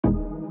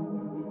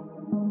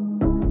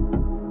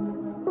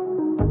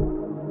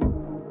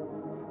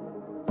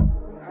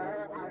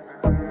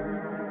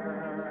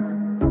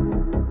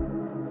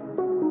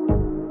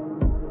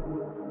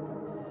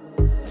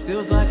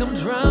feels like I'm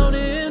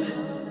drowning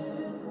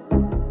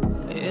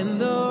in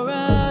the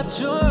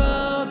rapture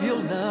of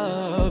your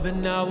love,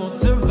 and I won't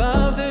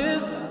survive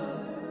this,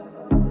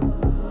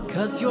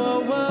 'cause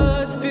your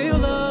words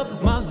fill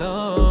up my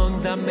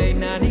lungs. I may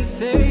not need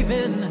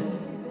saving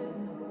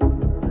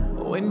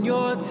when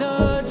your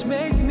touch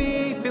makes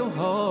me feel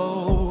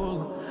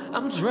whole.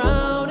 I'm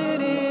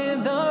drowning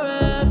in the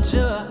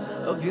rapture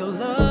of your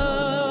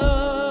love.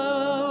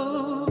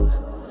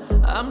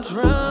 I'm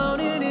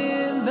drowning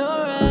in the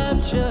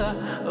rapture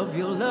of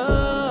your love.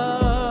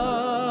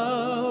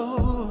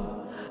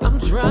 I'm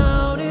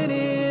drowning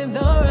in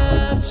the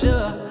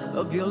rapture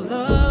of your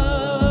love.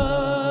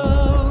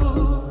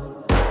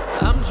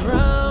 I'm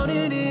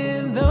drowning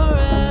in the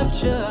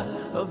rapture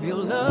of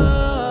your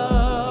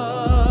love.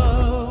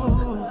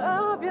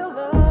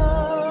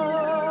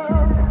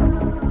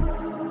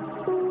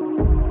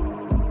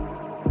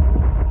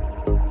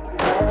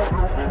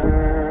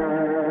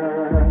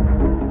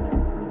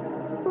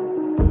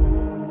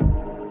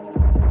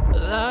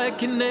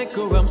 Like an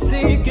echo, I'm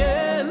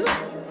sinking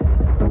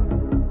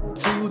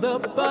to the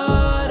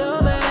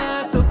bottom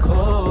at the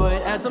core.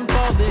 As I'm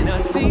falling, I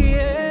see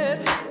it.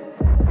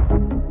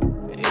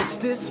 It's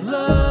this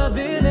love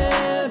in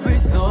every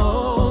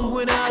song.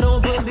 When I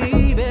don't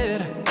believe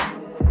it,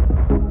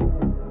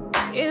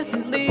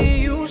 instantly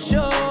you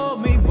show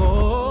me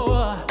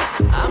more.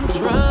 I'm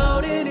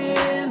drowning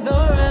in the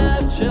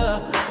rapture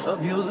of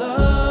your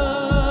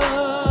love.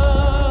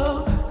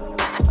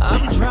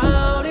 I'm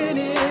drowning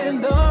in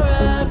the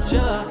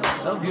rapture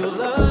of your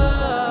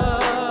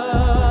love.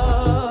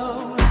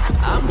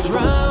 I'm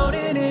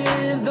drowning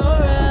in the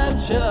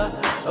rapture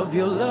of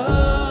your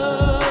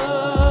love.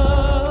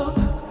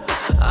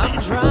 I'm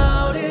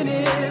drowning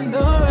in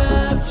the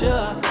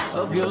rapture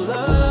of your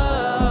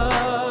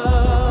love.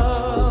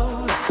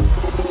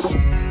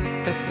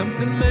 There's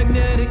something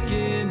magnetic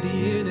in the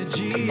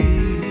energy,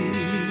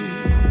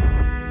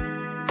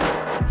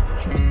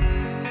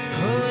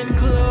 pulling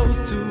close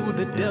to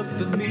the depths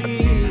of me.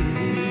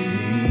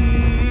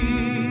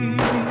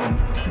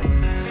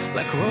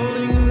 Like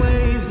rolling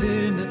waves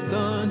in the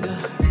thunder,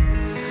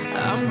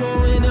 I'm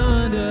going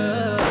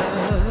under.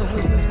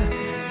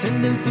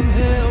 Sending some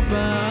help,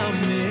 I'm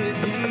in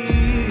need.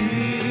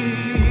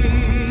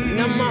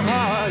 Now my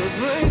heart is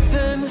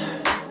racing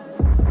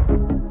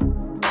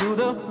to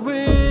the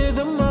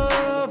rhythm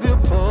of your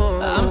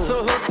pulse. I'm so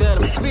hooked that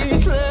I'm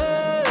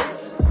speechless,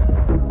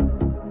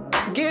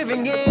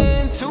 giving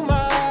in to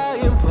my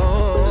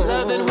impulse.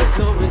 Loving with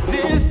no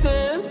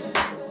resistance,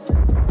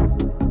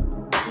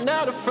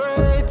 not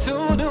afraid to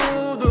do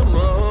the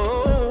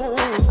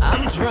most.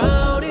 I'm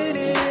drowning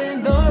in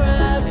the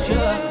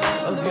rapture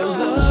of your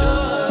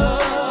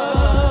love.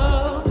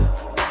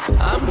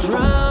 I'm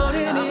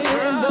drowning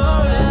in the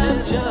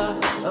rapture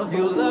of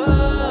your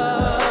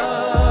love.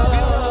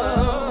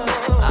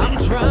 I'm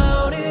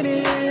drowning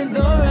in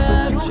the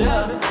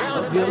rapture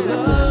of your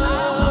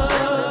love.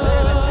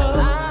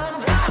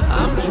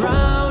 I'm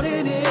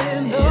drowning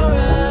in the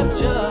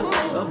rapture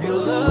of your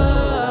love.